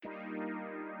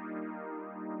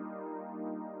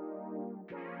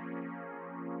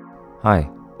Hi,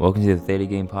 welcome to the Theta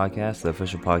Gang Podcast, the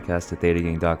official podcast at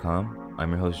ThetaGang.com.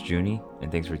 I'm your host, Junie,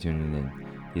 and thanks for tuning in.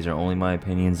 These are only my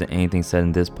opinions, and anything said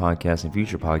in this podcast and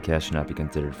future podcasts should not be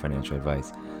considered financial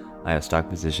advice. I have stock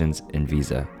positions in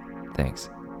Visa.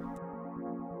 Thanks.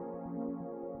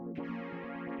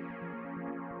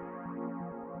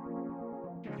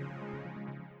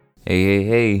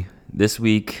 Hey. This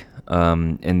week,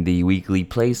 in the weekly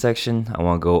play section, I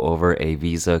want to go over a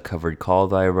Visa covered call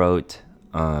that I wrote.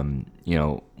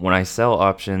 When I sell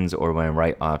options or when I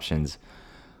write options,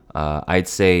 I'd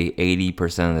say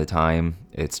 80% of the time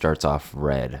it starts off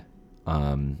red.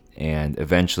 And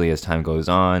eventually, as time goes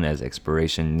on, as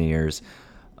expiration nears,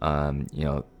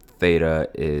 theta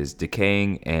is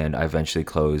decaying, and I eventually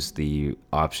close the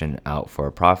option out for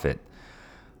a profit.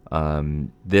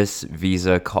 This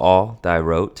Visa call that I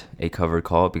wrote, a covered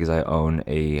call because I own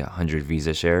 100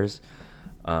 Visa shares,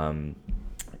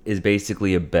 is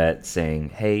basically a bet saying,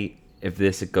 hey, if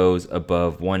this goes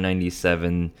above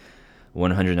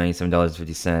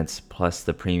 $197.50 plus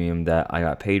the premium that I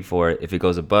got paid for it, if it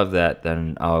goes above that,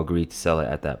 then I'll agree to sell it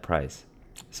at that price.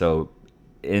 So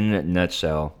in a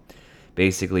nutshell,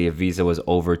 basically if Visa was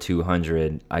over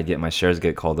 200, I get my shares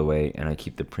get called away and I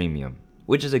keep the premium,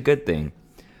 which is a good thing.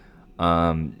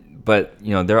 But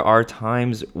there are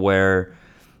times where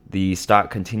the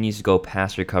stock continues to go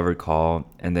past your covered call,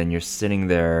 and then you're sitting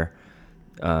there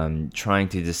trying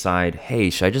to decide,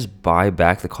 hey, should I just buy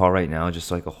back the call right now just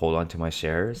so I can hold on to my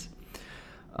shares?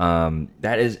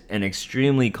 That is an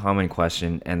extremely common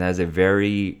question, and that is a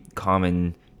very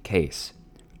common case.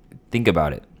 Think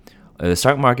about it. The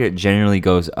stock market generally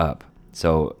goes up.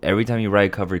 So every time you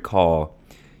write a covered call,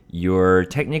 you're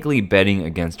technically betting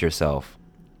against yourself,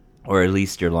 or at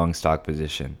least your long stock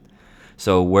position.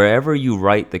 So wherever you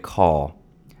write the call,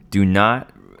 do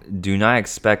not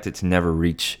expect it to never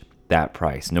reach that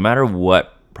price, no matter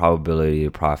what probability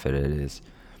of profit it is.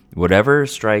 Whatever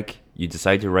strike you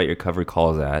decide to write your covered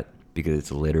calls at, because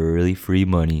it's literally free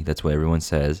money, that's what everyone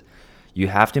says, you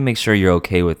have to make sure you're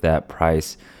okay with that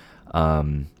price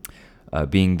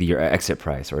being your exit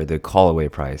price or the call away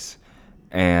price.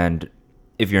 And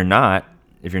if you're not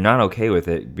okay with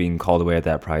it being called away at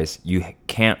that price, you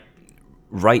can't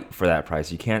write for that price.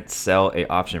 You can't sell a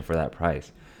option for that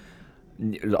price.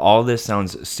 All this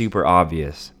sounds super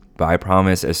obvious, but I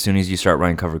promise as soon as you start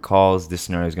writing covered calls, this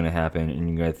scenario is going to happen, and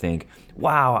you're going to think,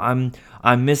 wow,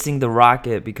 I'm missing the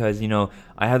rocket because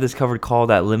I have this covered call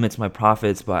that limits my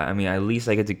profits, but I mean at least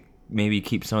I get to maybe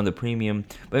keep some of the premium,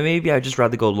 but maybe I'd just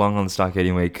rather go long on the stock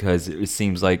anyway because it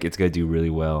seems like it's going to do really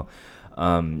well.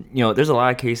 There's a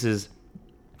lot of cases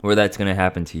where that's going to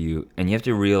happen to you, and you have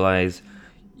to realize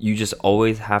you just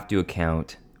always have to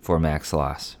account for max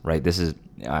loss, right?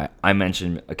 I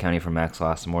mentioned accounting for max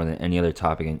loss more than any other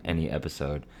topic in any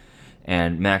episode.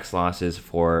 And max losses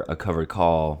for a covered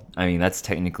call, I mean, that's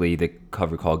technically the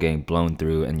covered call getting blown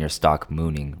through and your stock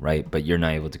mooning, right? But you're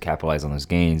not able to capitalize on those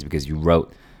gains because you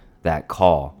wrote that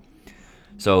call.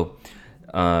 So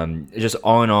just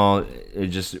all in all,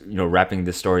 wrapping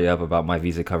this story up about my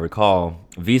Visa covered call,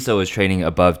 Visa was trading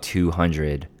above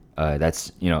 200.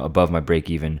 That's above my break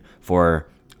even for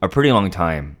a pretty long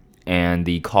time, and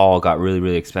the call got really,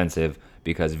 really expensive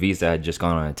because Visa had just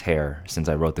gone on a tear since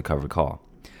I wrote the covered call.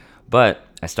 But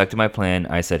I stuck to my plan.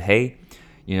 I said, hey,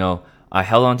 I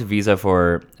held on to Visa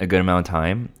for a good amount of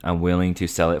time. I'm willing to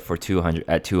sell it for 200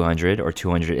 or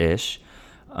 200-ish.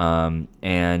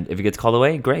 And if it gets called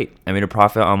away, great. I made a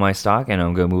profit on my stock, and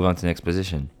I'm going to move on to the next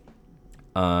position.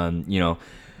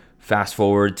 Fast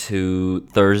forward to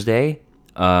Thursday,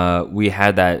 we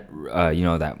had that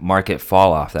that market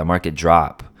fall off, that market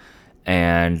drop,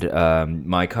 and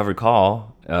my covered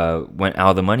call went out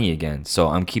of the money again. So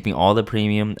I'm keeping all the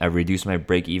premium. I reduced my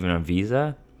break even on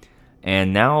Visa,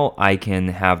 and now I can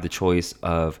have the choice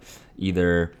of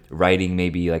either writing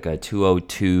maybe like a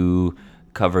 202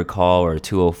 covered call or a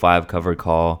 205 covered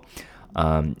call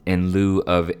in lieu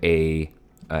of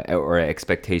or an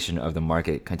expectation of the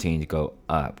market continuing to go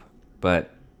up.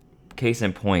 But case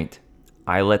in point,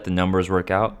 I let the numbers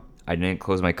work out. I didn't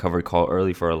close my covered call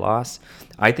early for a loss.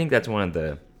 I think that's one of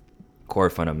the core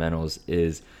fundamentals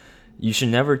is you should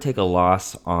never take a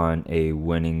loss on a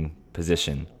winning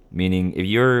position. Meaning if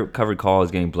your covered call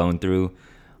is getting blown through,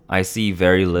 I see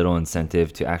very little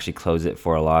incentive to actually close it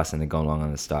for a loss and then go long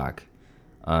on the stock.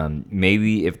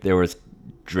 Maybe if there was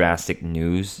drastic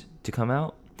news to come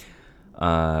out,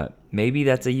 maybe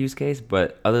that's a use case.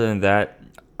 But other than that,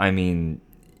 I mean,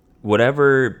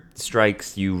 whatever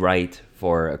strikes you write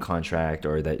for a contract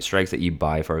or that strikes that you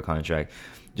buy for a contract,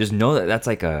 just know that that's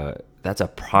a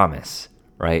promise,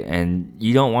 right? And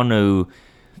you don't want to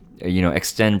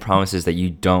extend promises that you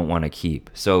don't want to keep.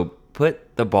 So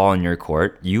put the ball in your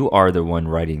court. You are the one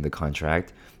writing the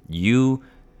contract. You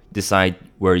decide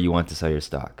where you want to sell your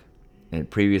stock. And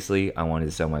previously, I wanted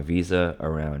to sell my Visa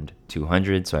around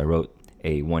 200, so I wrote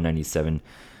a 197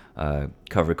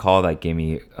 covered call that gave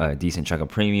me a decent chunk of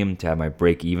premium to have my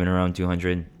break even around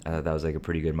 200. I thought that was like a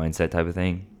pretty good mindset type of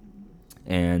thing.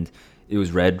 And it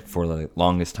was red for the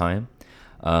longest time.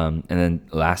 And then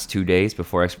last 2 days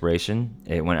before expiration,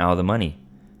 it went out of the money.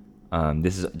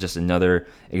 This is just another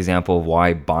example of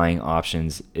why buying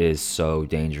options is so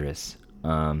dangerous.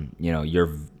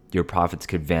 Your profits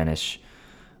could vanish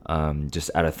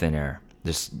just out of thin air,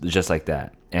 just like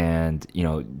that. And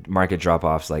market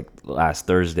drop-offs like last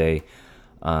Thursday,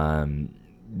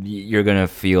 you're gonna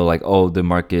feel like, oh, the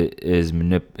market is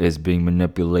being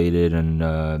manipulated,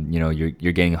 and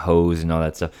you're getting hosed and all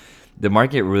that stuff. The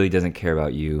market really doesn't care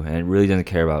about you, and it really doesn't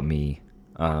care about me.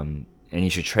 And you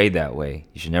should trade that way.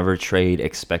 You should never trade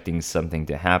expecting something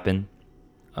to happen.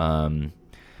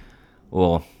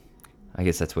 Well, I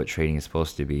guess that's what trading is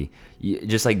supposed to be.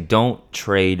 Just like, don't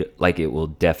trade like it will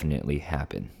definitely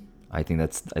happen. I think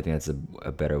that's a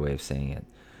better way of saying it.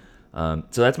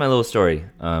 So that's my little story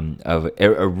of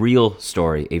a real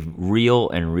story, a real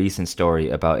and recent story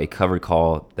about a covered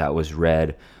call that was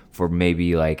read for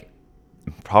maybe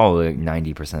probably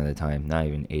 90% of the time, not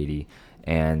even 80,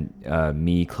 and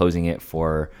me closing it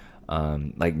for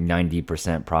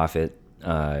 90% profit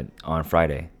on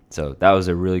Friday. So that was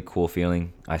a really cool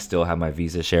feeling. I still have my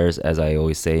Visa shares, as I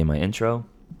always say in my intro,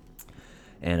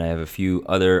 and I have a few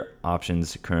other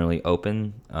options currently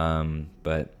open,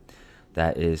 but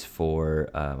that is for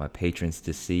my patrons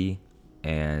to see.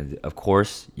 And of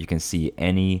course, you can see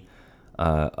any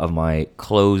of my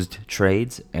closed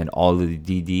trades and all of the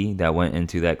DD that went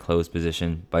into that closed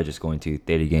position by just going to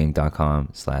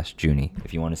thetagang.com/Junie.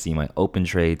 If you want to see my open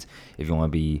trades, if you want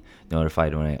to be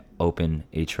notified when I open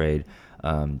a trade,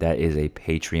 that is a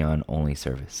Patreon only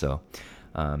service. So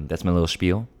that's my little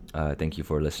spiel. Thank you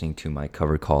for listening to my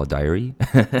covered call diary.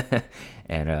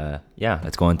 And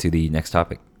let's go on to the next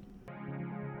topic.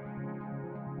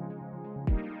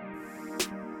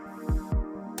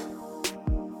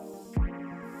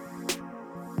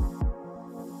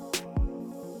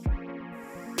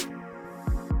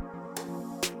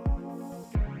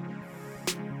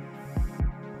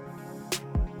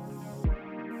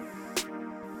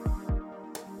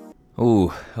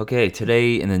 Ooh, okay.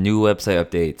 Today in the new website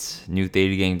updates, new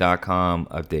thetagang.com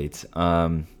updates,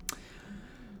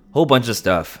 whole bunch of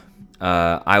stuff.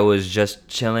 I was just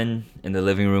chilling in the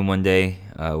living room one day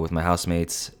with my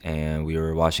housemates, and we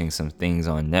were watching some things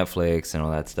on Netflix and all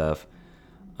that stuff.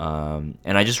 And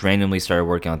I just randomly started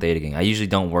working on Thetagang. I usually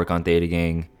don't work on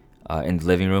Thetagang in the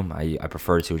living room. I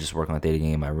prefer to just work on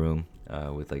Thetagang in my room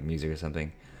with like music or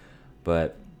something.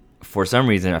 But for some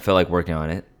reason, I felt like working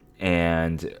on it.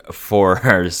 And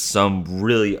for some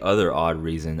really other odd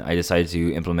reason, I decided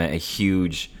to implement a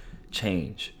huge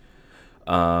change.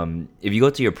 If you go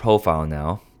to your profile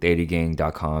now,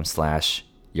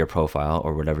 thetagang.com/your profile,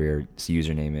 or whatever your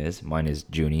username is, mine is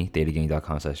Junie,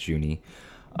 thetagang.com/Junie.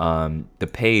 The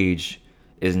page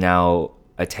is now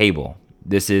a table.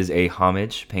 This is a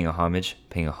homage.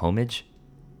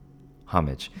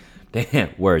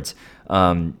 Words.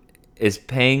 Is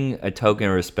paying a token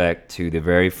of respect to the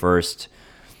very first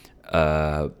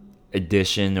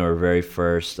edition or very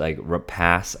first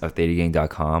pass of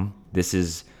thetagang.com. This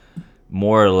is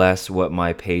more or less what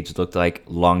my page looked like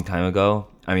long time ago.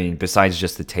 I mean, besides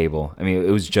just the table. I mean, it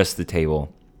was just the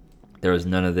table. There was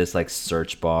none of this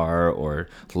search bar or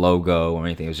logo or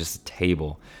anything. It was just a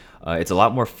table. It's a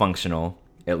lot more functional.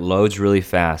 It loads really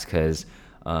fast because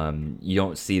you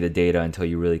don't see the data until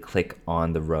you really click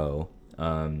on the row.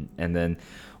 And then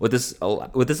what this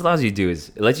allows you to do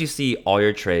is it lets you see all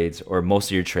your trades or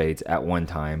most of your trades at one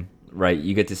time, right?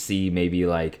 You get to see maybe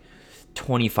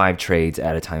 25 trades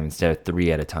at a time instead of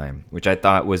 3 at a time, which I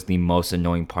thought was the most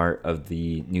annoying part of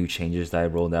the new changes that I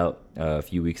rolled out a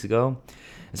few weeks ago.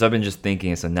 And so I've been just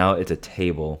thinking, so now it's a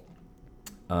table.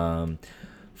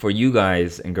 For you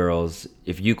guys and girls,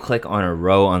 if you click on a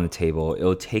row on the table,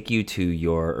 it'll take you to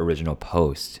your original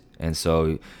post. And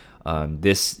so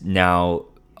this now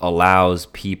allows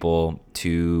people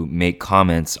to make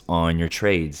comments on your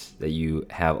trades that you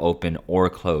have open or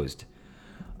closed.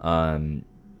 And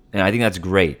I think that's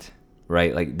great,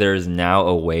 right? There's now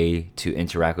a way to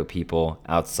interact with people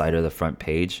outside of the front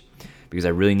page, because I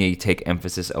really need to take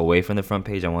emphasis away from the front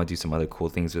page. I want to do some other cool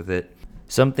things with it.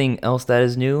 Something else that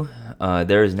is new,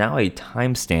 there is now a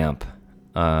timestamp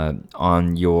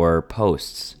on your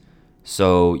posts.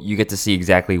 So you get to see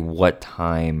exactly what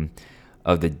time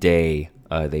of the day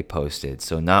they posted.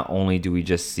 So not only do we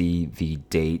just see the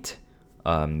date,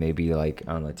 maybe like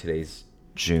I don't know, today's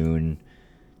June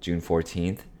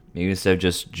 14th. Maybe instead of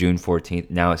just June 14th,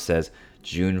 now it says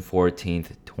June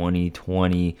 14th,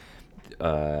 2020,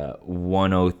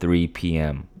 1:03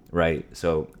 p.m. Right.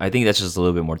 So I think that's just a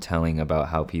little bit more telling about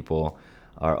how people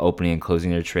are opening and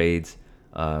closing their trades.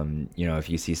 If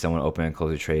you see someone open and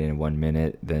close a trade in 1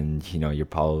 minute, then you're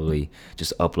probably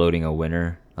just uploading a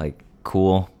winner. Like,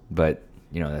 cool, but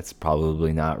that's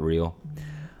probably not real.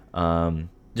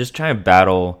 Just trying to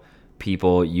battle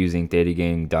people using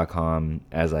thetagang.com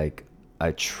as like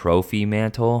a trophy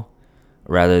mantle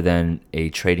rather than a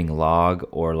trading log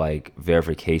or like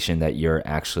verification that you're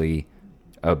actually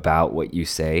about what you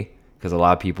say. Because a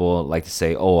lot of people like to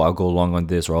say, oh, I'll go long on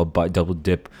this, or I'll buy double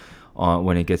dip on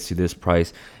when it gets to this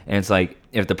price. And it's like,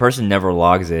 if the person never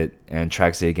logs it and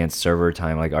tracks it against server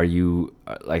time, like,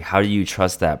 how do you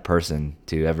trust that person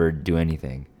to ever do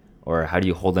anything? Or how do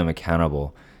you hold them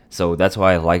accountable? So that's what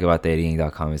I like about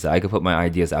thetagang.com, is that I can put my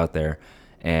ideas out there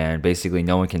and basically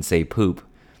no one can say poop,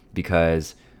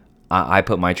 because I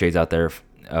put my trades out there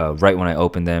right when I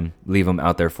open them, leave them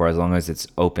out there for as long as it's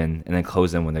open, and then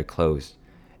close them when they're closed.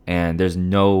 And there's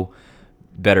no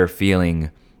better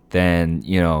feeling than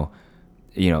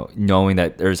knowing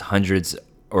that there's hundreds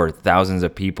or thousands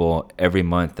of people every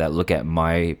month that look at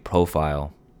my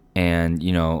profile. And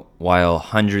while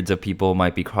hundreds of people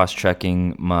might be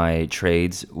cross-checking my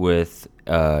trades with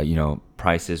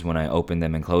prices when I open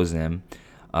them and close them,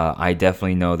 I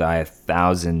definitely know that I have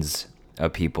thousands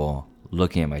of people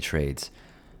looking at my trades.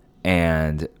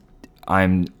 And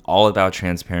I'm all about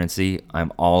transparency.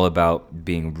 I'm all about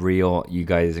being real. You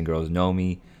guys and girls know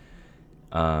me.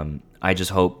 I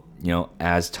just hope,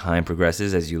 as time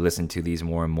progresses, as you listen to these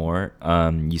more and more,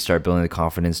 you start building the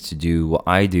confidence to do what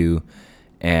I do,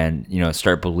 and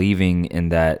start believing in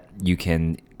that you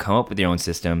can come up with your own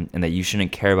system, and that you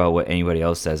shouldn't care about what anybody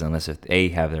else says unless if they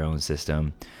have their own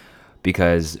system.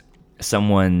 Because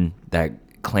someone that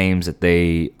claims that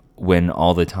they win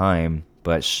all the time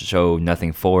but show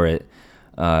nothing for it,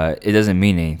 it doesn't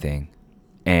mean anything.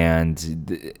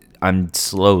 And I'm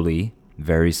slowly,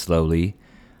 very slowly,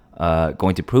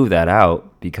 going to prove that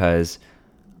out, because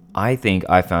I think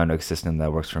I found a system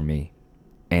that works for me,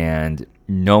 and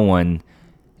no one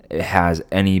has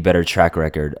any better track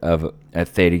record of a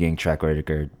Theta Gang track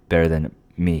record better than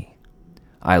me.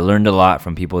 I learned a lot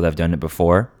from people that have done it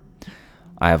before.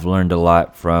 I have learned a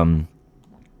lot from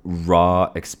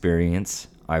raw experience.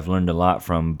 I've learned a lot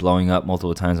from blowing up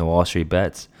multiple times on Wall Street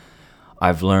bets.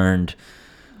 I've learned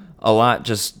a lot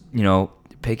just,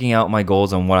 picking out my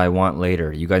goals on what I want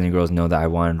later. You guys and girls know that I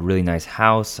want a really nice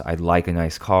house. I'd like a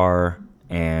nice car,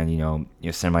 and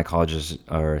send my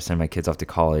kids off to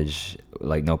college,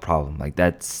 like, no problem. Like,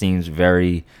 that seems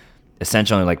very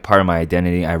essential and like part of my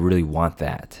identity. I really want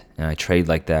that, and I trade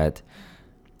like that.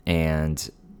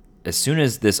 And as soon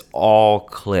as this all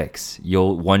clicks,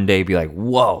 you'll one day be like,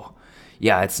 whoa,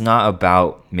 yeah, it's not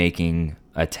about making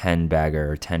a 10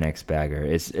 bagger or 10x bagger.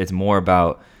 It's more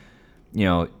about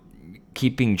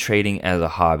keeping trading as a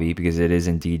hobby, because it is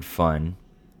indeed fun.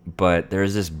 But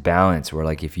there's this balance where,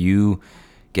 like, if you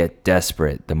get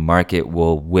desperate, the market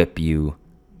will whip you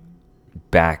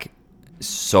back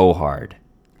so hard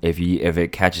if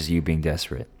it catches you being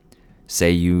desperate.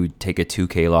 Say you take a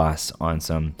 2K loss on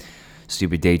some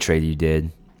stupid day trade you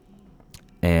did,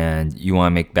 and you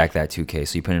want to make back that 2K,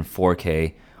 so you put in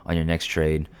 4K on your next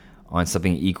trade on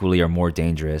something equally or more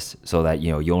dangerous, so that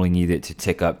you only need it to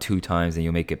tick up 2 times and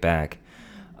you'll make it back.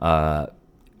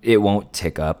 It won't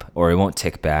tick up, or it won't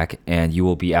tick back, and you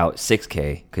will be out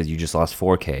 6K because you just lost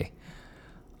 4K.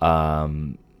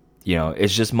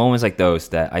 It's just moments like those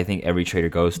that I think every trader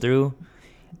goes through,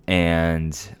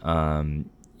 and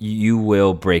you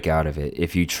will break out of it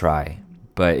if you try.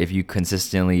 But if you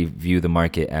consistently view the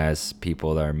market as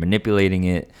people that are manipulating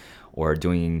it or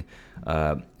doing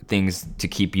things to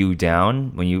keep you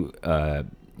down, when you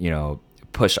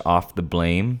push off the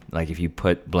blame, like if you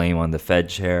put blame on the Fed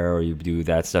chair or you do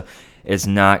that stuff, it's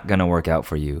not going to work out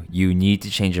for you. You need to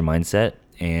change your mindset,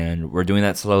 and we're doing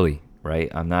that slowly,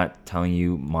 right? I'm not telling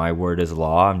you my word is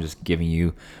law. I'm just giving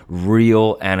you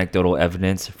real anecdotal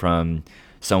evidence from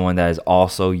someone that is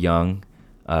also young.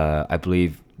 I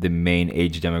believe the main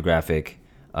age demographic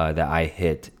that I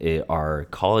hit are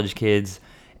college kids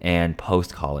and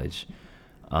post-college.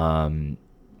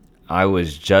 I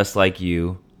was just like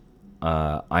you.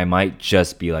 I might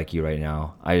just be like you right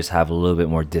now. I just have a little bit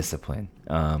more discipline.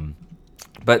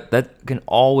 But that can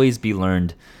always be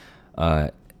learned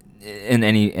in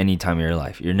any time of your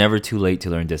life. You're never too late to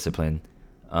learn discipline.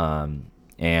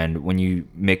 And when you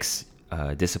mix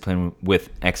discipline with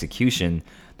execution,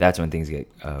 that's when things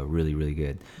get really, really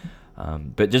good.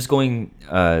 But just one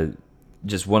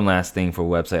last thing for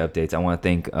website updates. I want to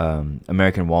thank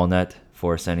American Walnut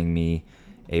for sending me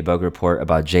a bug report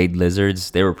about Jade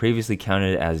Lizards. They were previously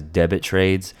counted as debit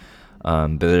trades,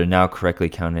 but they're now correctly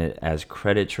counted as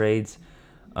credit trades.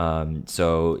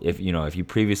 So if you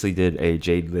previously did a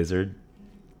Jade Lizard,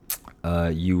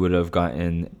 you would have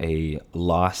gotten a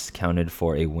loss counted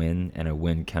for a win and a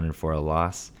win counted for a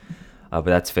loss. But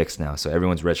that's fixed now. So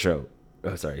everyone's everyone's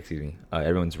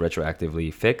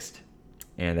retroactively fixed,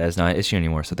 and that is not an issue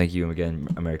anymore. So thank you again,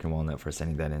 American Walnut, for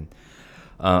sending that in.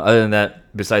 Other than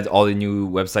that, besides all the new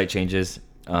website changes,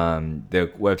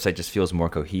 the website just feels more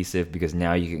cohesive because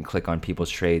now you can click on people's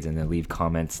trades and then leave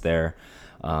comments there.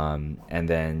 And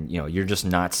then you're just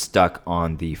not stuck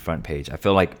on the front page. I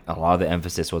feel like a lot of the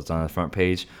emphasis was on the front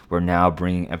page. We're now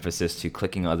bringing emphasis to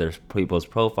clicking other people's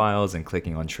profiles and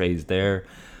clicking on trades there.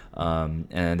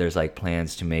 And there's like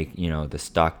plans to make the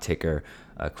stock ticker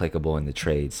clickable in the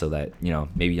trades, so that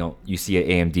maybe you see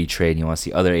an AMD trade and you want to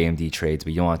see other AMD trades,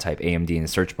 but you don't want to type AMD in the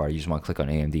search bar. You just want to click on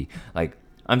AMD. Like,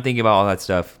 I'm thinking about all that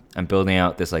stuff. I'm building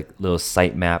out this like little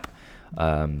sitemap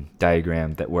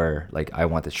diagram where like I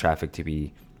want the traffic to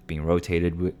be being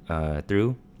rotated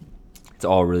through. It's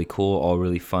all really cool, all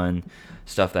really fun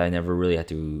stuff that I never really had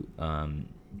to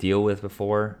deal with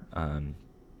before,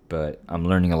 but I'm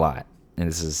learning a lot, and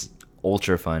this is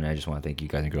ultra fun. I just want to thank you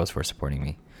guys and girls for supporting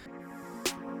me.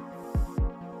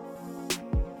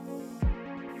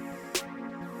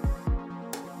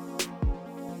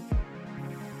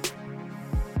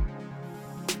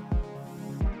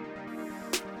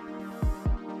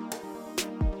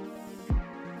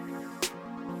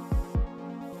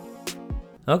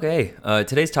 Okay,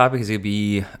 today's topic is going to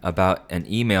be about an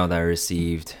email that I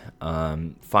received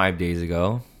 5 days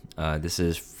ago. This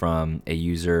is from a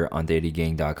user on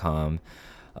datagang.com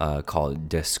called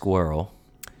DeSquirrel.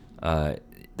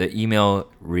 The email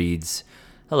reads,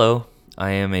 "Hello,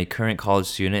 I am a current college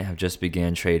student, have just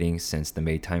began trading since the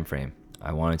May timeframe.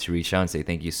 I wanted to reach out and say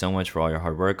thank you so much for all your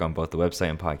hard work on both the website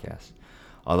and podcast.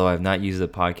 Although I have not used the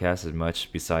podcast as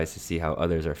much besides to see how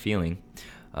others are feeling,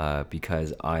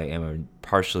 because I am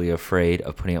partially afraid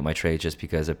of putting up my trades just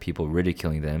because of people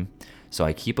ridiculing them, so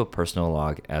I keep a personal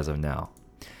log as of now.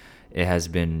 It has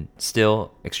been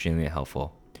still extremely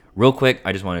helpful." Real quick,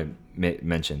 I just want to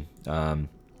mention,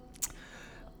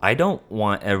 I don't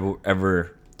want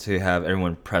ever to have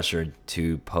everyone pressured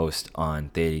to post on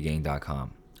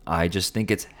datagang.com. I just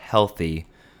think it's healthy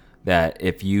that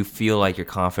if you feel like you're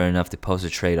confident enough to post a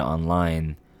trade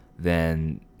online,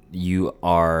 then you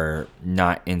are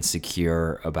not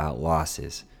insecure about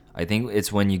losses. I think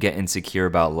it's when you get insecure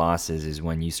about losses is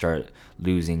when you start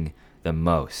losing the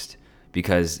most,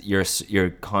 because you're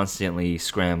constantly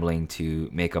scrambling to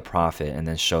make a profit and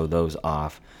then show those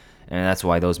off. And that's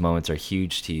why those moments are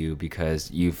huge to you,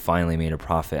 because you finally made a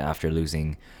profit after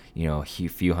losing, a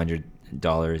few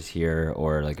 $100 here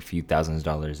or like a few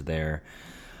 $1,000s there.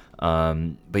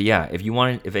 But yeah,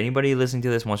 if anybody listening to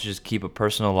this wants to just keep a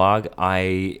personal log,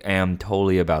 I am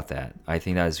totally about that. I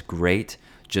think that is great.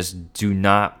 Just do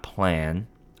not plan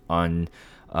on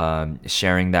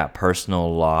sharing that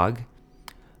personal log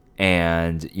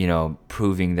and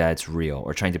proving that it's real,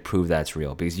 or trying to prove that it's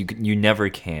real, because you never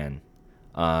can.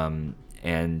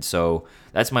 And so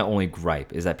that's my only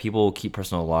gripe, is that people keep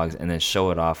personal logs and then show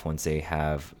it off once they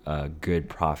have good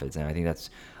profits. And I think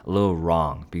that's a little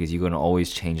wrong, because you're going to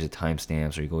always change the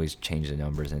timestamps, or you can always change the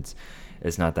numbers, and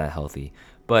it's not that healthy.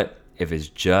 But if it's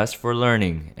just for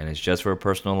learning and it's just for a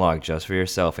personal log, just for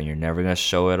yourself, and you're never going to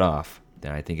show it off,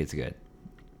 then I think it's good.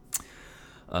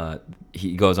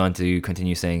 He goes on to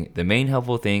continue saying, "The main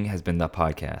helpful thing has been the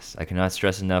podcast. I cannot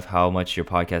stress enough how much your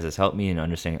podcast has helped me in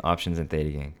understanding options in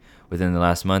ThetaGang. Within the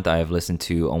last month, I have listened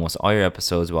to almost all your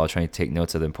episodes while trying to take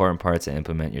notes of the important parts and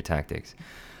implement your tactics.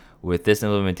 With this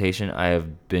implementation, I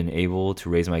have been able to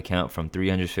raise my account from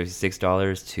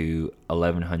 $356 to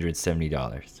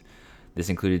 $1,170. This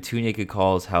included 2 naked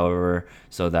calls, however,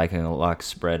 so that I can unlock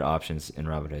spread options in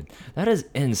Robinhood." That is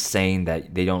insane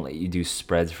that they don't let you do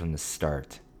spreads from the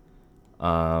start.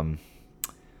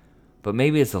 But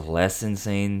maybe it's less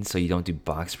insane so you don't do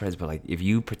box spreads. But like, if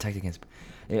you protect against,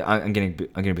 I'm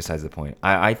getting besides the point.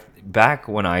 I back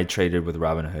when I traded with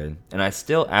Robinhood, and I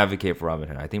still advocate for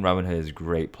Robinhood. I think Robinhood is a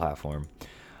great platform.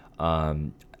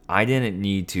 I didn't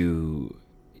need to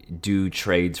do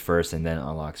trades first and then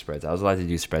unlock spreads. I was allowed to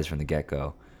do spreads from the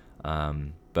get-go.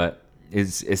 But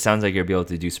it sounds like you'll be able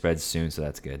to do spreads soon, so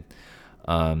that's good.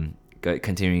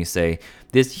 continuing to say,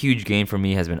 this huge gain for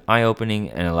me has been eye-opening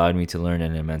and allowed me to learn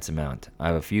an immense amount. I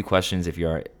have a few questions if you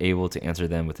are able to answer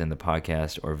them within the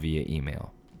podcast or via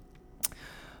email.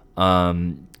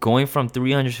 Going from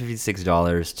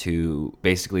 $356 to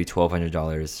basically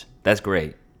 $1,200, that's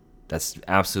great. That's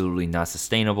absolutely not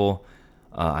sustainable.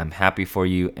 I'm happy for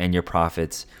you and your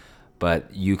profits,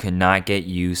 but you cannot get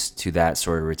used to that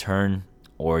sort of return,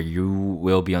 or you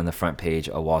will be on the front page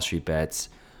of Wall Street Bets,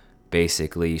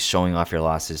 basically showing off your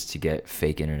losses to get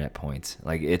fake internet points.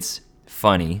 Like, it's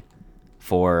funny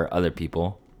for other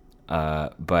people,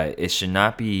 but it should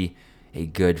not be a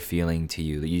good feeling to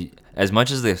you. As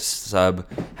much as the sub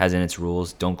has in its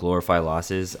rules, don't glorify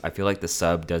losses, I feel like the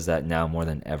sub does that now more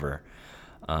than ever.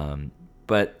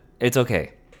 But it's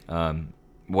okay.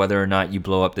 Whether or not you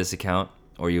blow up this account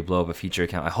or you blow up a future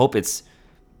account, I hope it's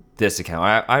this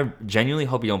account. I genuinely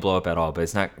hope you don't blow up at all, but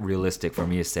it's not realistic for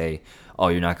me to say, oh,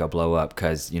 you're not going to blow up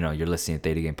because, you're listening to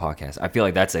Theta Game Podcast. I feel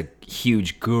like that's a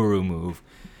huge guru move,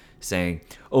 saying,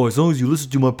 oh, as long as you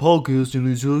listen to my podcast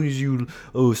and as long as you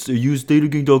use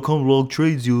ThetaGame.com log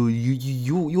trades,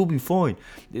 you'll be fine.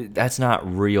 That's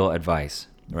not real advice,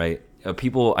 right? I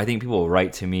think people will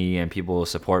write to me and people will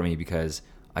support me because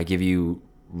I give you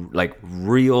like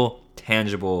real,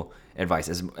 tangible advice.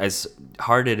 As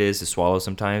hard it is to swallow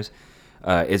sometimes,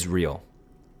 it's real.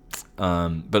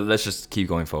 But let's just keep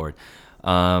going forward.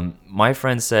 My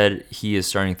friend said he is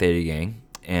starting Theta Gang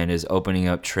and is opening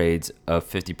up trades of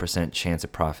 50% chance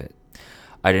of profit.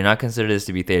 I did not consider this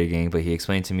to be Theta Gang, but he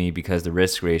explained to me because the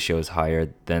risk ratio is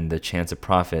higher than the chance of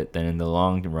profit, then in the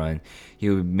long run, he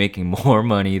would be making more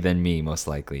money than me, most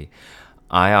likely.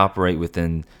 I operate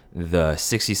within the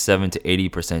 67 to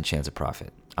 80% chance of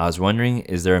profit. I was wondering,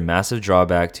 is there a massive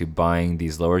drawback to buying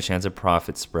these lower chance of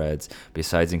profit spreads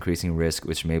besides increasing risk,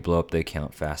 which may blow up the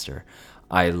account faster?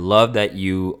 I love that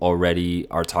you already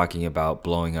are talking about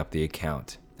blowing up the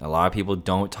account. A lot of people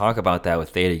don't talk about that with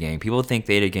Theta Gang. People think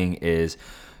Theta Gang is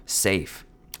safe.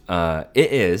 It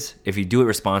is if you do it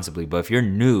responsibly, but if you're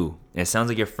new, and it sounds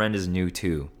like your friend is new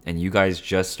too, and you guys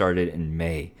just started in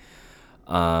May,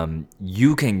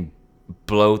 you can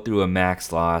blow through a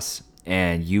max loss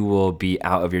and you will be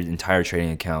out of your entire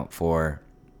trading account for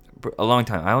a long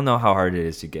time. I don't know how hard it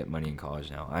is to get money in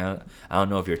college now. I don't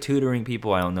know if you're tutoring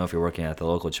people. I don't know if you're working at the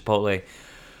local Chipotle,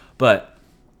 but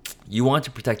you want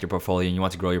to protect your portfolio and you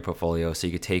want to grow your portfolio so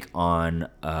you could take on,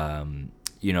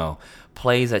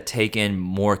 plays that take in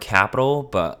more capital,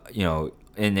 but,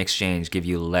 in exchange give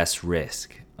you less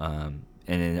risk. And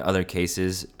in other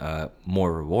cases,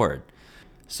 more reward.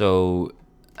 So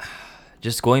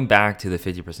just going back to the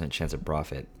 50% chance of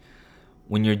profit,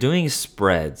 when you're doing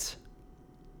spreads,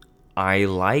 I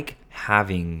like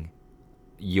having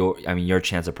your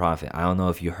chance of profit. I don't know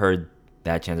if you heard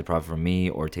that chance of profit from me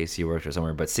or Tasty Works or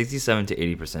somewhere, but 67 to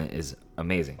 80% is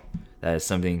amazing. That is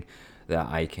something that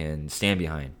I can stand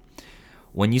behind.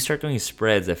 When you start doing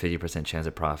spreads at 50% chance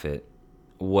of profit,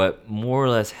 what more or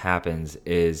less happens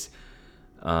is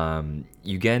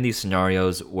you get in these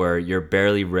scenarios where you're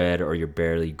barely red or you're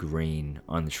barely green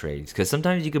on the trades, because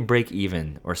sometimes you can break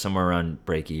even or somewhere around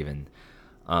break even,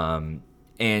 and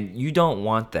you don't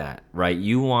want that, right?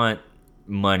 You want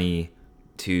money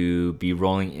to be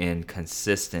rolling in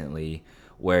consistently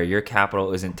where your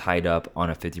capital isn't tied up on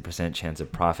a 50% chance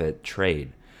of profit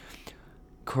trade.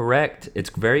 Correct. It's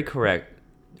very correct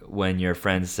when your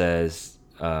friend says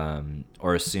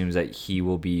or assumes that he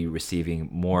will be receiving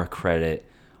more credit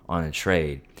on a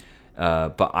trade.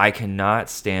 But I cannot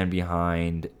stand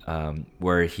behind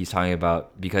where he's talking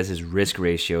about because his risk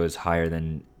ratio is higher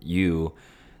than you,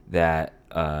 that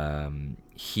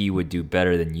he would do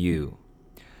better than you.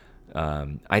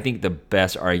 I think the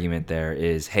best argument there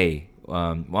is, hey,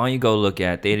 why don't you go look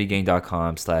at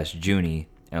thetagang.com/Junie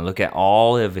and look at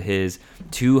all of his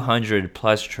 200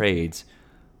 plus trades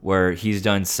where he's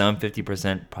done some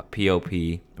 50%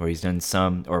 POP, or he's done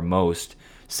some or most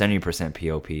 70%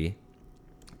 POP,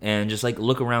 and just like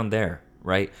look around there,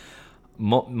 right?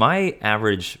 My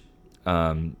average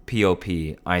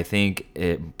POP, I think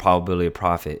probability of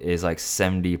profit is like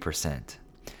 70%.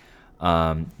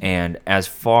 And as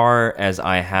far as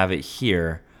I have it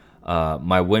here,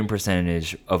 my win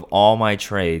percentage of all my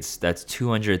trades, that's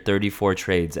 234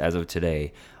 trades as of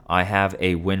today, I have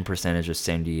a win percentage of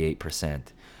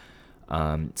 78%.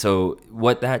 So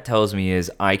what that tells me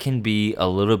is I can be a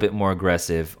little bit more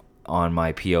aggressive on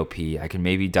my POP. I can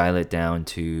maybe dial it down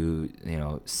to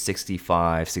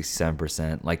 65,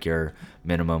 67%, like your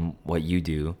minimum, what you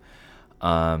do.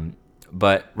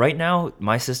 But right now,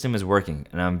 my system is working,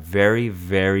 and I'm very,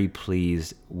 very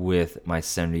pleased with my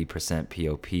 70%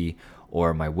 POP,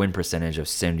 or my win percentage of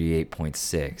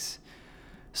 78.6.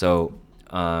 So,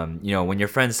 when your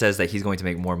friend says that he's going to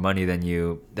make more money than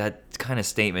you, that kind of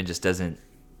statement just doesn't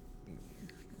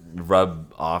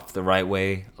rub off the right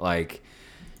way. Like,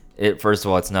 first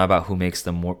of all, it's not about who makes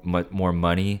the more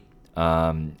money.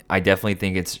 I definitely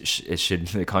think it should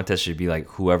the contest should be like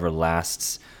whoever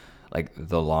lasts like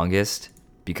the longest,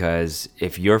 because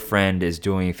if your friend is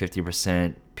doing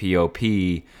 50% POP,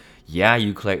 yeah,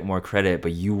 you collect more credit,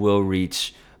 but you will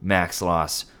reach max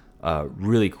loss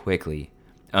really quickly.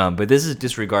 But this is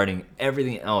disregarding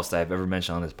everything else that I've ever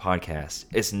mentioned on this podcast.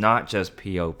 It's not just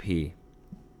POP.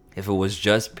 If it was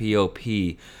just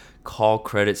POP, call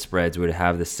credit spreads would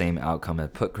have the same outcome as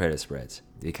put credit spreads.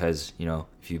 Because,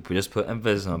 if you just put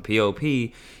emphasis on POP,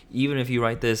 even if you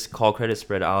write this call credit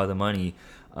spread out of the money,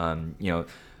 a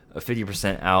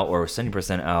 50% out or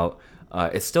 70% out,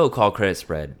 it's still a call credit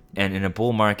spread. And in a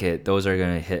bull market, those are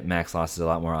going to hit max losses a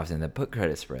lot more often than put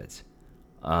credit spreads.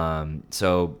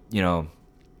 So,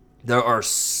 there are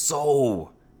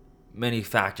so many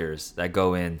factors that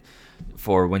go in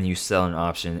for when you sell an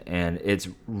option, and it's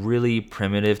really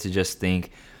primitive to just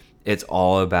think it's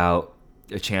all about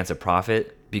a chance of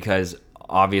profit, because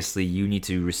obviously you need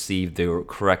to receive the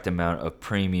correct amount of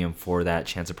premium for that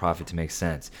chance of profit to make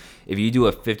sense. If you do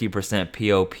a 50%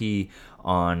 POP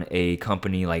on a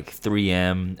company like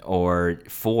 3M or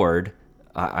Ford,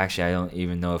 actually I don't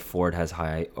even know if Ford has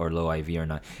high or low IV or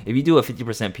not. If you do a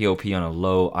 50% POP on a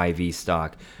low IV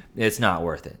stock, it's not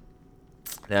worth it.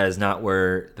 That is not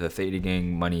where the Theta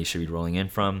Gang money should be rolling in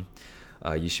from.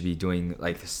 You should be doing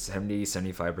like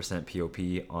 70-75%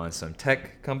 POP on some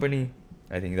tech company.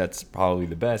 I think that's probably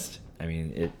the best. I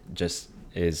mean, it just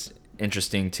is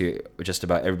interesting to just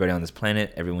about everybody on this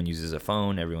planet. Everyone uses a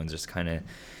phone. Everyone's just kind of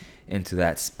into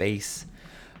that space.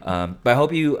 But I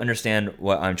hope you understand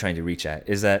what I'm trying to reach at,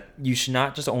 is that you should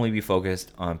not just only be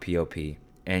focused on POP,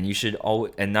 and you should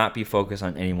not be focused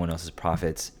on anyone else's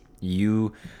profits.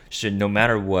 You should, no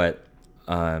matter what,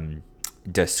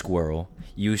 the squirrel,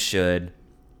 you should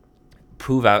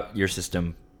prove out your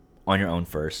system on your own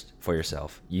first for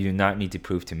yourself. You do not need to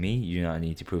prove to me. You do not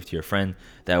need to prove to your friend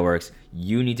that it works.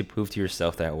 You need to prove to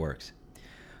yourself that it works.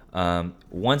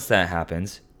 Once that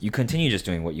happens, you continue just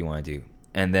doing what you want to do.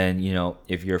 And then,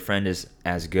 if your friend is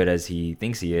as good as he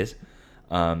thinks he is,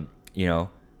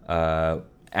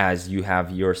 as you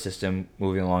have your system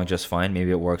moving along just fine,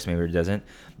 maybe it works, maybe it doesn't,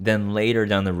 then later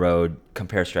down the road,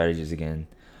 compare strategies again.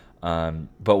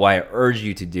 But what I urge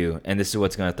you to do, and this is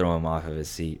what's going to throw him off of his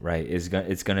seat, right? It's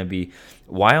going to be,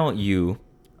 why don't you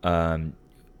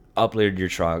upload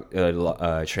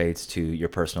your trades to your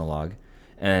personal log,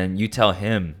 and you tell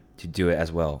him to do it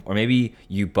as well, or maybe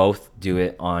you both do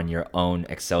it on your own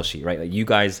Excel sheet, right? Like you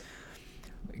guys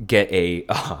get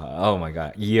oh my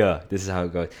god, yeah, this is how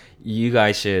it goes. You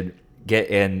guys should get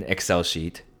an Excel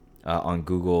sheet on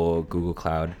Google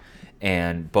Cloud,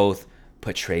 and both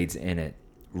put trades in it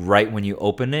right when you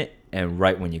open it and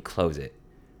right when you close it.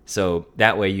 So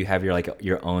that way you have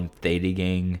your own Theta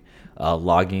Gang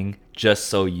logging, just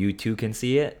so you two can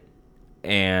see it.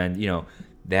 And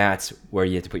that's where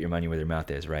you have to put your money where your mouth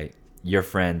is, right? Your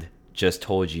friend just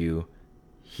told you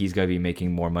he's going to be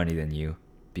making more money than you,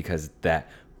 because that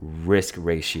risk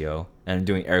ratio, and I'm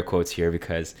doing air quotes here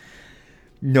because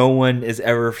no one is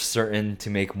ever certain to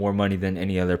make more money than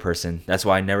any other person. That's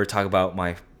why I never talk about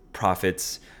my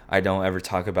profits. I don't ever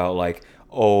talk about like,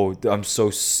 oh, I'm so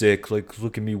sick, like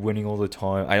look at me winning all the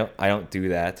time. I don't do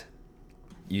that.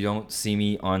 You don't see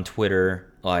me on Twitter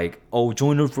like, oh,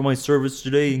 join up for my service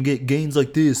today and get gains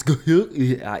like this.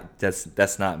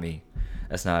 That's not me.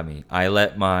 That's not me. I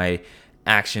let my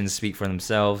actions speak for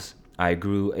themselves. I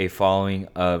grew a following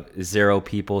of 0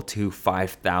 people to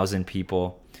 5,000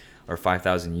 people, or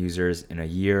 5,000 users in a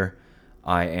year.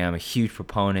 I am a huge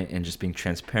proponent in just being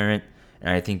transparent,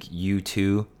 and I think you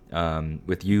too,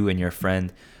 with you and your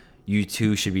friend, you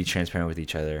two should be transparent with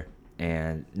each other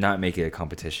and not make it a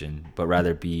competition, but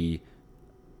rather be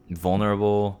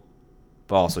vulnerable,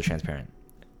 but also transparent.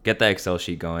 Get that Excel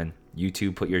sheet going. You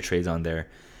two put your trades on there,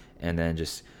 and then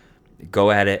just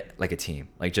go at it like a team.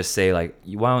 Like just say like,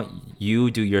 why don't you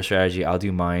do your strategy, I'll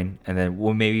do mine, and then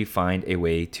we'll maybe find a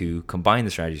way to combine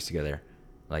the strategies together.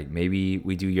 Like maybe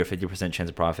we do your 50% chance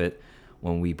of profit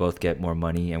when we both get more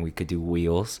money, and we could do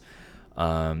wheels.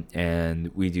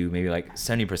 And we do maybe like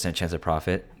 70% chance of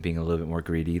profit, being a little bit more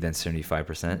greedy than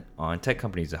 75% on tech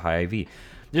companies at high IV.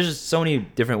 There's just so many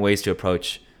different ways to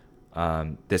approach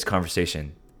this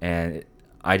conversation, and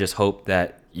I just hope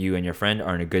that you and your friend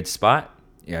are in a good spot.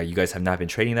 You guys have not been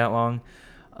trading that long.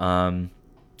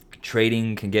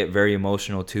 Trading can get very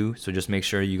emotional too, so just make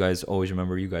sure you guys always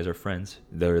remember you guys are friends.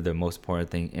 They're the most important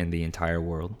thing in the entire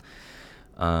world.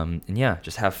 And yeah,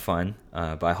 just have fun.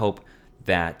 But I hope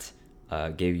that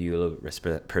gave you a little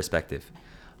perspective.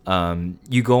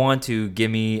 You go on to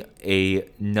give me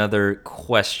another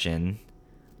question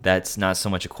that's not so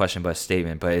much a question but a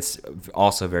statement, but it's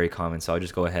also very common. So I'll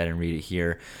just go ahead and read it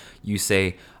here. You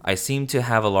say, I seem to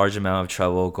have a large amount of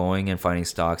trouble going and finding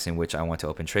stocks in which I want to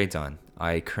open trades on.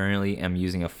 I currently am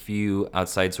using a few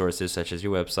outside sources such as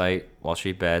your website, Wall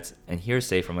Street Bets, and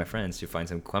hearsay from my friends to find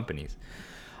some companies.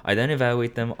 I then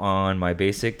evaluate them on my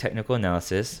basic technical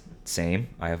analysis. Same,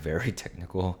 I have very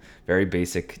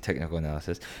basic technical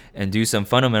analysis, and do some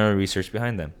fundamental research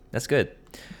behind them. That's good.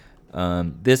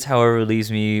 This, however,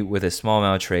 leaves me with a small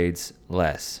amount of trades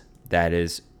less. That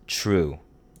is true.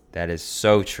 That is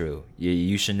so true.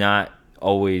 You should not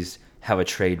always have a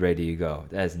trade ready to go.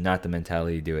 That is not the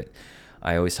mentality to do it.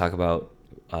 I always talk about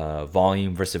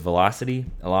volume versus velocity.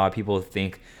 A lot of people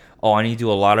think, oh, I need to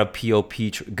do a lot of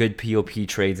good POP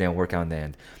trades and work on the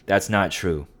end. That's not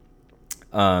true.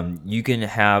 You can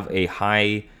have a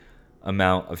high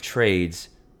amount of trades,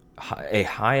 a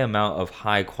high amount of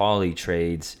high quality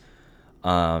trades,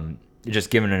 just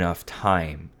given enough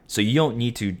time. So you don't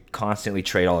need to constantly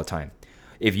trade all the time.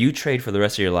 If you trade for the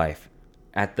rest of your life,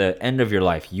 at the end of your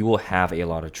life, you will have a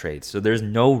lot of trades. So there's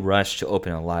no rush to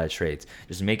open a lot of trades.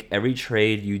 Just make every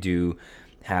trade you do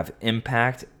have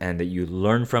impact and that you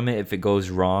learn from it if it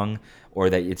goes wrong, or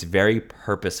that it's very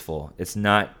purposeful. It's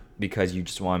not because you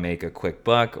just want to make a quick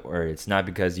buck, or it's not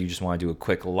because you just want to do a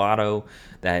quick lotto,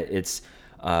 that it's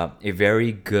a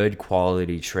very good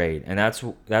quality trade. And that's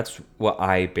what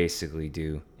I basically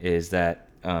do, is that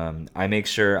I make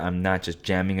sure I'm not just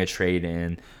jamming a trade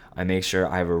in. I make sure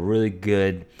I have a really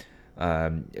good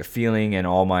feeling and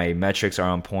all my metrics are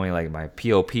on point, like my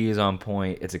POP is on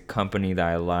point, it's a company that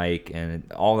I like, and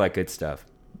all that good stuff.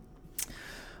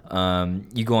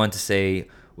 You go on to say,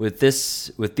 with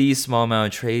these small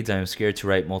amount of trades, I'm scared to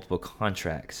write multiple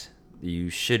contracts. You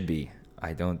should be.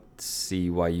 I don't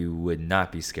see why you would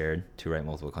not be scared to write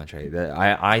multiple contracts.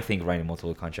 I think writing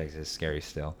multiple contracts is scary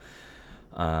still.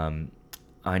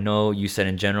 I know you said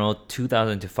in general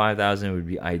 2,000 to 5,000 would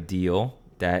be ideal.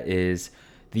 That is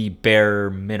the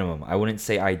bare minimum. I wouldn't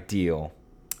say ideal,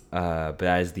 but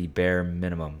that is the bare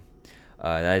minimum.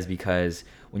 That is because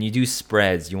when you do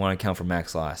spreads, you want to account for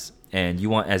max loss, and you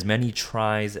want as many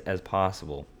tries as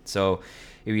possible. So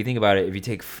if you think about it, if you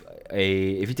take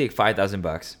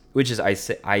 $5,000, which is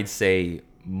I'd say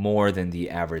more than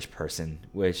the average person,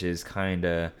 which is kind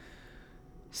of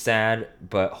sad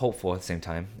but hopeful at the same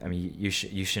time. I mean, you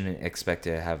shouldn't expect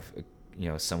to have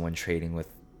someone trading with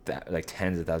that, like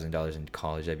tens of thousands of dollars in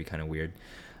college. That'd be kind of weird.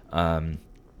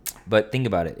 But think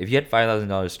about it. If you had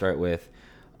 $5,000 to start with,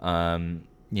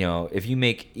 if you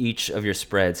make each of your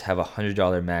spreads have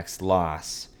 $100 max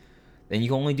loss, then you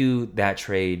can only do that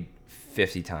trade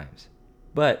 50 times.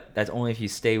 But that's only if you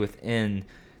stay within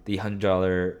the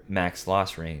 $100 max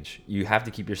loss range. You have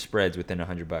to keep your spreads within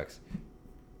 $100.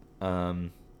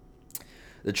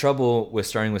 The trouble with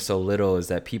starting with so little is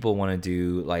that people want to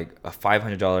do like a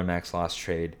 $500 max loss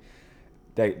trade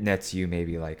that nets you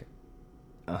maybe like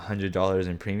 $100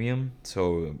 in premium,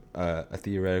 so a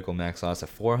theoretical max loss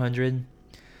of $400.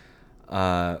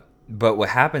 But what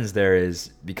happens there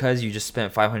is, because you just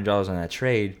spent $500 on that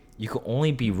trade, you can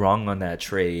only be wrong on that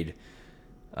trade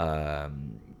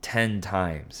 10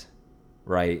 times,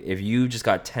 right? If you just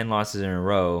got 10 losses in a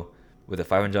row with a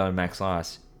 $500 max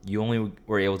loss, you only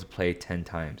were able to play 10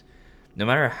 times. No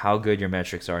matter how good your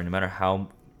metrics are, no matter how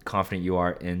confident you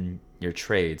are in your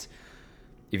trades,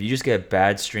 if you just get a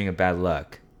bad string of bad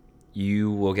luck,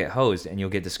 you will get hosed and you'll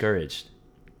get discouraged.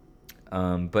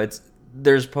 But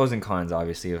there's pros and cons,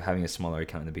 obviously, of having a smaller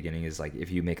account in the beginning. Is like, if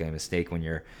you make a mistake when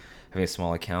you're having a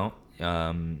small account,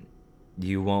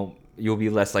 you'll be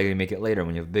less likely to make it later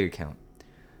when you have a big account.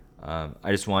 I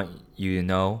just want you to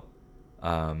know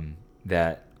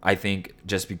that I think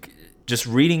just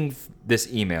reading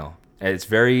this email, it's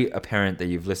very apparent that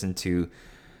you've listened to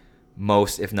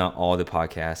most, if not all, the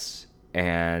podcasts,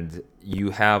 and you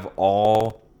have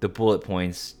all the bullet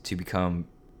points to become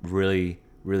really,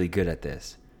 really good at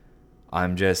this.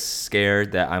 I'm just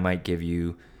scared that I might give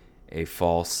you a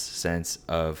false sense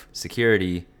of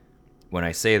security when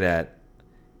I say that,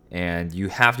 and you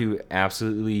have to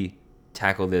absolutely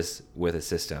tackle this with a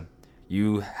system.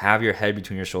 You have your head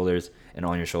between your shoulders and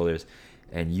on your shoulders,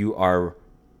 and you're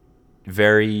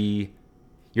very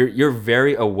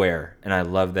aware, and I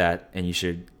love that, and you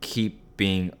should keep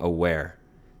being aware.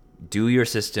 Do your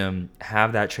system,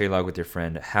 have that trade log with your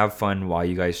friend, have fun while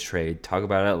you guys trade, talk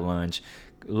about it at lunch,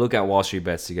 look at Wall Street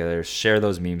Bets together, share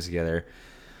those memes together.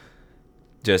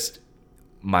 Just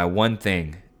my one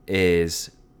thing is,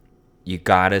 you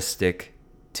gotta stick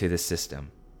to the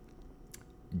system.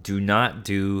 Do not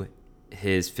do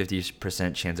his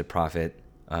 50% chance of profit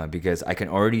because I can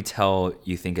already tell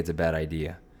you think it's a bad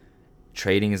idea.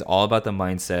 Trading is all about the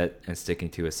mindset and sticking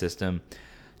to a system.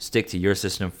 Stick to your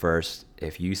system first.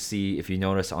 If you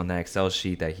notice on that Excel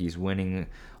sheet that he's winning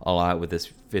a lot with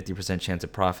this 50% chance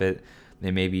of profit,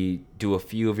 then maybe do a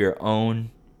few of your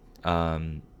own,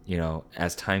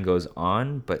 as time goes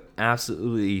on, but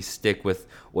absolutely stick with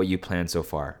what you planned so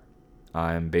far.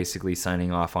 I'm basically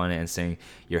signing off on it and saying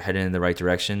you're heading in the right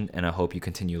direction, and I hope you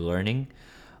continue learning.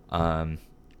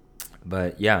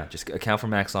 But yeah, just account for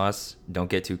max loss. Don't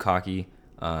get too cocky.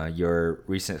 Your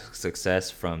recent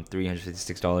success from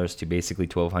 $356 to basically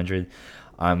 $1,200,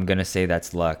 I'm gonna say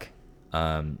that's luck.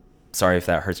 Sorry if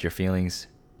that hurts your feelings.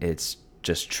 It's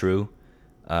just true.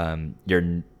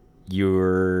 You're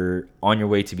on your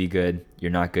way to be good.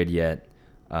 You're not good yet.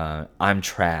 I'm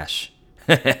trash.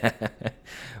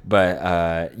 But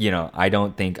I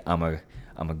don't think I'm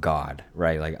a god,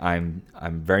 right? Like I'm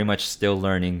very much still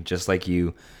learning, just like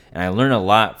you, and I learn a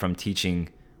lot from teaching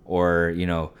or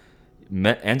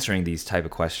answering these type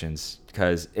of questions,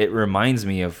 because it reminds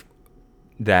me of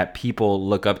that people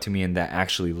look up to me and that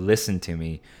actually listen to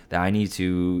me, that I need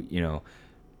to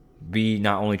be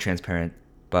not only transparent,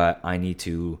 but I need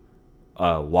to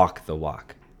walk the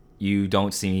walk. You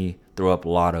don't see me throw up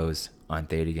lottos on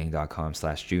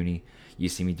thetagang.com/Junie. You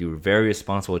see me do very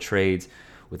responsible trades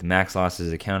with max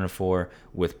losses accounted for,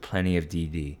 with plenty of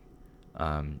DD.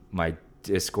 My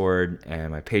Discord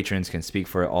and my patrons can speak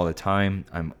for it all the time.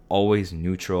 I'm always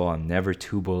neutral. I'm never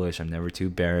too bullish. I'm never too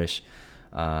bearish.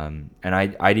 And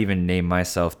I'd even name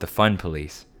myself the fun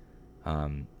police.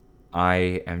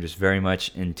 I am just very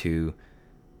much into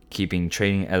keeping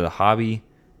trading as a hobby.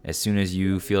 As soon as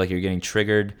you feel like you're getting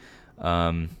triggered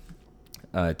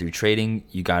through trading,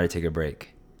 you got to take a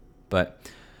break. But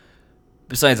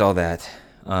besides all that,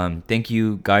 thank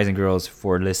you guys and girls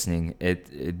for listening.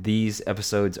 These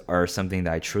episodes are something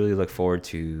that I truly look forward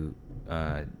to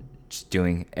just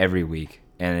doing every week,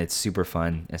 and it's super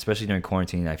fun, especially during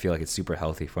quarantine. I feel like it's super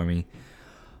healthy for me.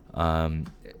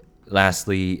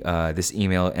 Lastly, this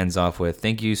email ends off with,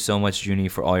 thank you so much, Junie,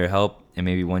 for all your help, and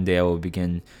maybe one day I will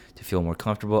begin to feel more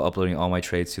comfortable uploading all my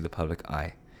trades to the public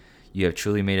eye. You have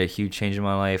truly made a huge change in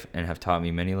my life and have taught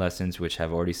me many lessons which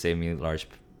have already saved me large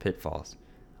pitfalls.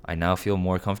 I now feel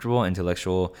more comfortable and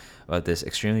intellectual about this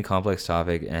extremely complex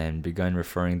topic and begun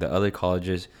referring the other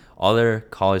college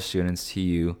students to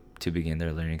you to begin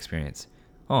their learning experience.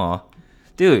 Aw,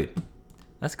 dude,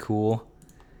 that's cool.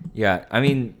 Yeah, I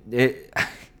mean,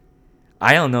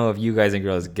 I don't know if you guys and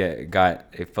girls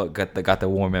got the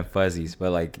warm and fuzzies,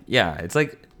 but like, yeah, it's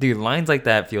like, dude, lines like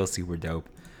that feel super dope.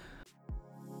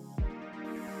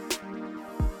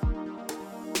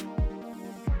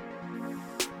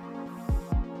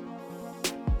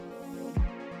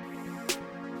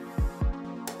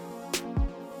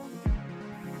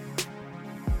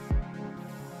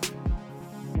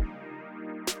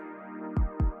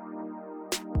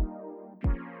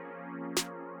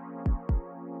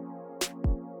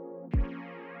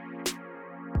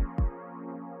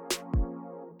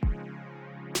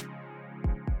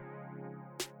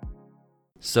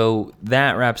 So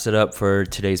that wraps it up for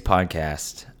today's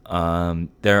podcast.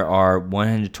 There are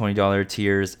 $120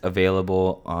 tiers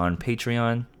available on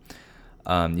Patreon.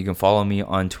 You can follow me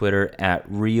on Twitter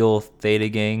at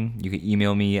RealThetaGang. You can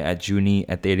email me at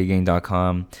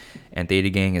junie@thetagang.com. And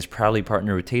ThetaGang is proudly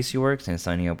partnered with Tastyworks and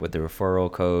signing up with the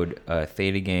referral code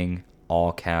ThetaGang,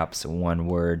 all caps, one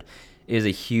word, is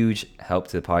a huge help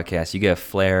to the podcast. You get a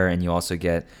flair, and you also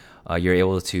get you're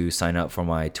able to sign up for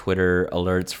my Twitter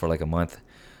alerts for like a month.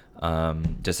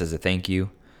 Just as a thank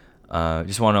you.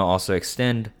 Just want to also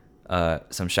extend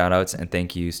some shout outs and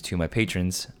thank yous to my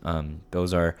patrons.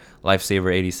 Those are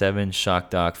Lifesaver87,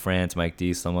 Shock Doc, France, Mike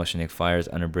D, Slow Motion, Nick Fires,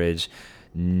 Underbridge,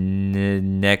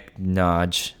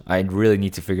 Neknaj. I really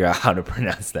need to figure out how to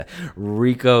pronounce that.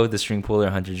 Rico, The String Puller,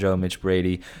 Hunter Joe, Mitch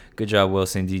Brady, Good Job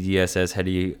Wilson, DDSS,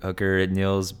 Hetty Hooker,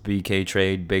 Nils, BK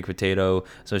Trade, Baked Potato,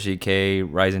 Associate K,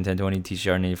 Ryzen 1020,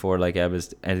 TCR 94, Like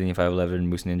Abbas, Anthony 511,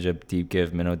 Moose Ninja, Deep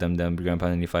Gift, Minnow Dum Dum, Grandpa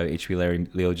 95, HP Larry,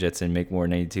 Leo Jetson, Make More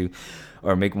 92,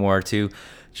 or Make More 2.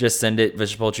 Just Send It,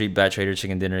 Vegetable Poultry, Bat Trader,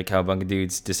 Chicken Dinner, Cowabunga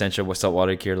Dudes, Dissentia,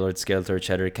 Saltwater, Kier Lord, Skeletor,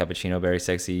 Cheddar, Cappuccino, Very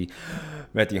Sexy,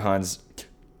 Matthew Hans,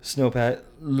 Snowpat,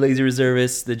 Lazy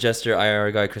Reservist, The Jester,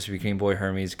 IR Guy, Crispy Cream Boy,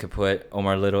 Hermes, Kaput,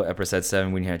 Omar Little, Eperset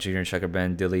 7, Winnie Hat Jr., Chucker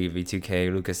Ben, Dilly,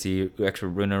 V2K, Lucas C, Expert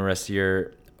Bruno,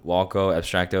 Restier, Walco,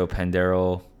 Abstracto,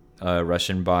 Pandero,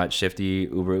 Russian Bot, Shifty,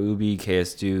 Uber Ubi,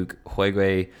 KS Duke,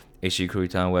 Huegwe, HG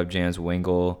Crouton, Web Jams,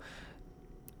 Wangle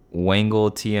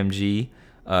TMG,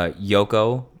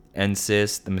 Yoko,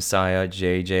 NSYS, The Messiah,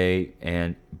 JJ,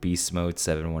 and Beast Mode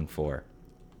 714.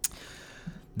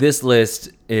 This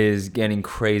list is getting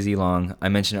crazy long. I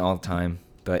mention it all the time,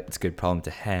 but it's a good problem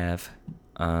to have.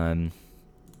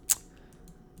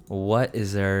 What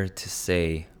is there to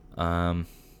say?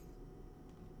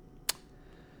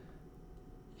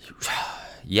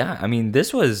 Yeah, I mean,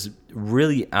 this was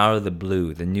really out of the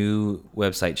blue. The new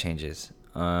website changes.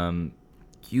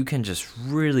 You can just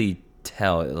really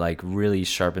tell it like really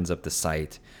sharpens up the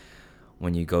site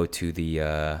when you go to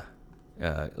the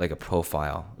like a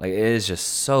profile. Like it is just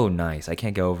so nice. I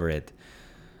can't get over it.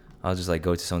 I'll just like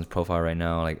go to someone's profile right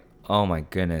now. Like, oh my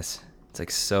goodness, it's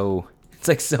like so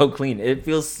clean. It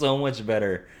feels so much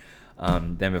better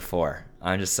than before.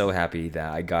 I'm just so happy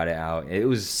that I got it out. It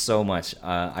was so much.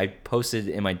 I posted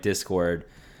in my Discord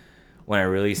when I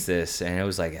released this, and it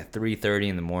was like at 3:30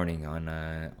 in the morning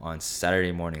on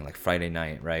Saturday morning, like Friday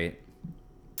night, right?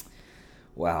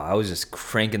 Wow, I was just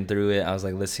cranking through it. I was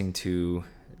like listening to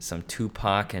some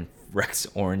Tupac and Rex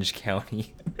Orange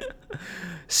County.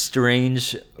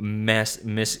 Strange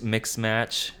mix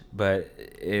match, but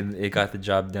it got the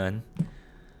job done.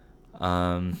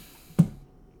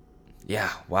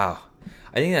 Yeah, wow.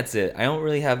 I think that's it. I don't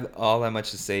really have all that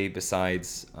much to say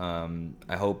besides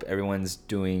I hope everyone's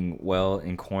doing well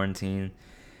in quarantine,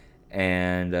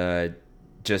 and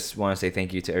just want to say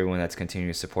thank you to everyone that's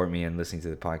continuing to support me and listening to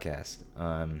the podcast.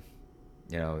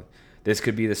 You know, this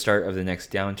could be the start of the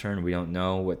next downturn. We don't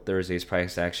know what Thursday's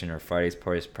price action or Friday's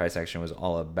price action was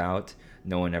all about.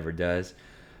 No one ever does.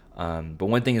 But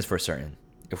one thing is for certain.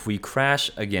 If we crash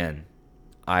again,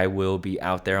 I will be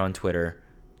out there on Twitter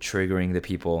triggering the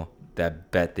people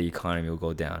that bet the economy will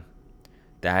go down.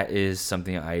 That is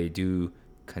something I do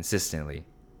consistently.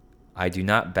 I do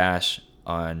not bash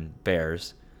on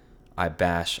bears. I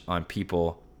bash on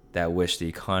people that wish the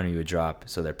economy would drop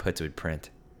so their puts would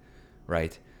print,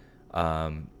 right?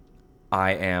 I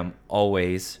am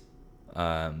always,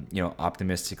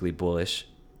 optimistically bullish.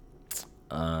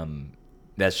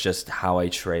 That's just how I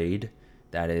trade.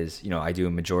 That is, I do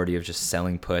a majority of just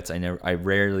selling puts. I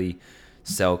rarely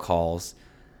sell calls.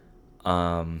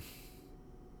 Like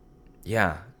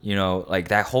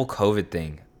that whole COVID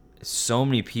thing. So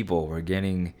many people were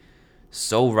getting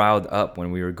so riled up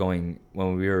when we were doing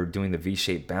the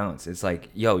V-shaped bounce. It's like,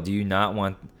 yo, do you not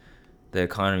want the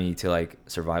economy to like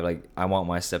survive? Like, I want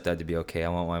my stepdad to be okay. I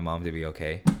want my mom to be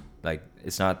okay. Like,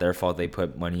 it's not their fault they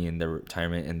put money in their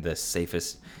retirement in the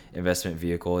safest investment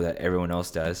vehicle that everyone else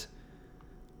does.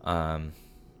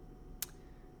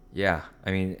 Yeah,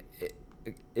 I mean,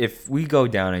 if we go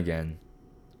down again,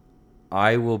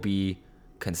 I will be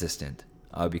consistent.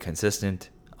 I'll be consistent.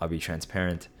 I'll be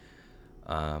transparent.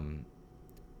 I'm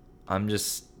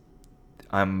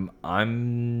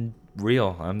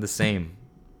real. I'm the same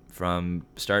from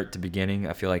start to beginning.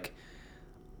 I feel like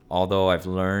although I've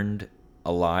learned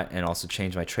a lot and also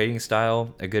changed my trading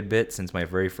style a good bit since my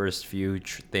very first few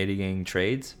Theta Gang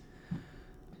trades,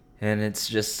 and it's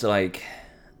just like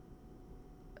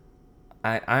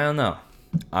I don't know.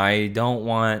 I don't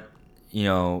want,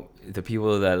 the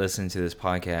people that listen to this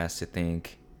podcast to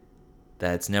think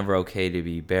that it's never okay to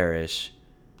be bearish.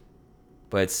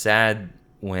 But it's sad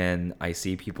when I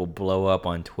see people blow up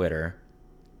on Twitter,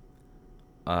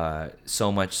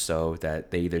 so much so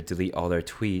that they either delete all their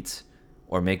tweets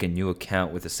or make a new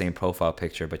account with the same profile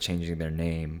picture but changing their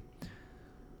name.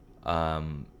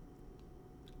 I've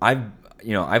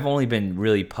only been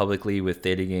really publicly with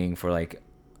Theta Gang for like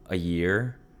a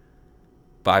year,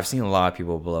 but I've seen a lot of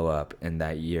people blow up in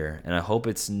that year, and I hope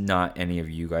it's not any of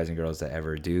you guys and girls that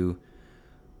ever do.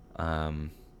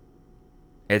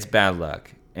 It's bad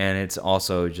luck, and it's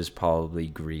also just probably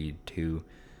greed too.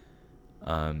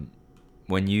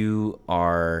 When you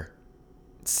are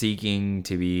seeking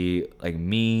to be like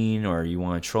mean, or you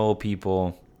want to troll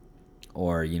people,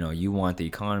 or you want the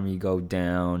economy to go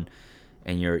down,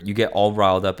 and you get all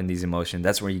riled up in these emotions,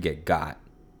 that's where you get got.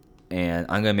 And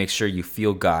I'm gonna make sure you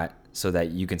feel got so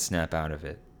that you can snap out of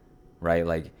it, right?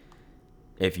 Like,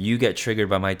 if you get triggered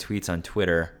by my tweets on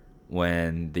Twitter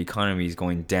when the economy is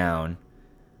going down,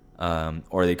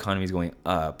 or the economy is going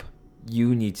up,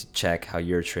 you need to check how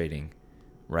you're trading,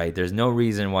 right? There's no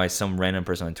reason why some random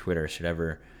person on Twitter should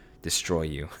ever destroy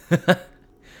you.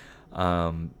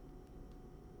 I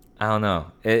don't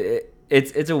know.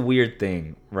 It's a weird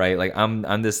thing, right? Like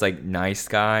I'm this like nice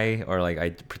guy, or like I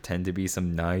pretend to be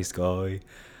some nice guy.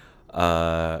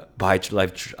 But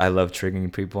I love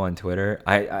triggering people on Twitter.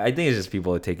 I think it's just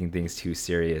people taking things too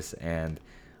serious, and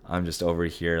I'm just over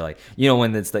here like, you know,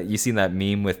 when it's like you seen that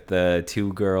meme with the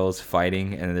two girls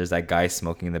fighting and there's that guy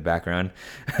smoking in the background.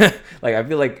 Like I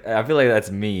feel like that's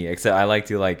me, except I like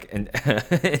to like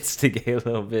instigate a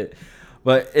little bit,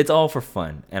 but it's all for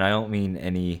fun, and I don't mean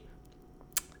anything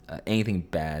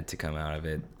bad to come out of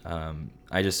it.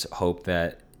 I just hope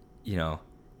that, you know,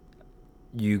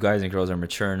 you guys and girls are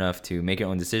mature enough to make your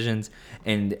own decisions,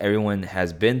 and everyone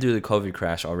has been through the COVID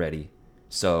crash already.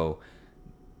 So,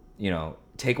 you know,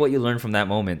 take what you learned from that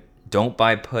moment. Don't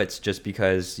buy puts just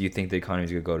because you think the economy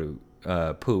is going to go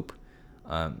to poop.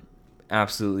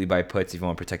 Absolutely buy puts if you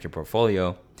want to protect your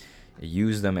portfolio.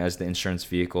 Use them as the insurance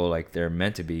vehicle like they're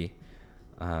meant to be.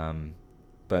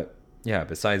 But yeah,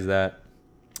 besides that,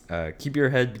 keep your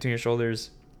head between your shoulders.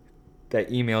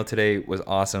 That email today was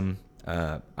awesome.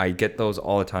 I get those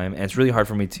all the time, and it's really hard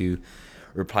for me to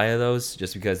reply to those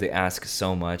just because they ask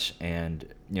so much, and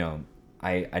you know,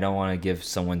 I don't want to give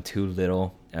someone too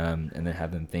little, and then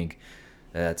have them think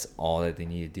that that's all that they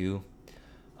need to do.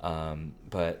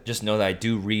 But just know that I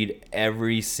do read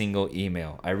every single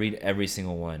email. I read every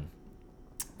single one.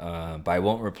 But I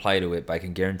won't reply to it, but I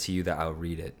can guarantee you that I'll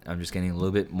read it. I'm just getting a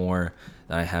little bit more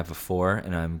than I have before,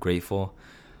 and I'm grateful.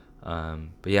 But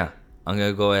yeah, I'm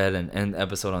going to go ahead and end the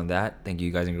episode on that. Thank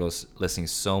you guys and girls listening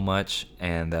so much,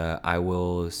 and I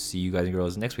will see you guys and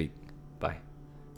girls next week. Bye.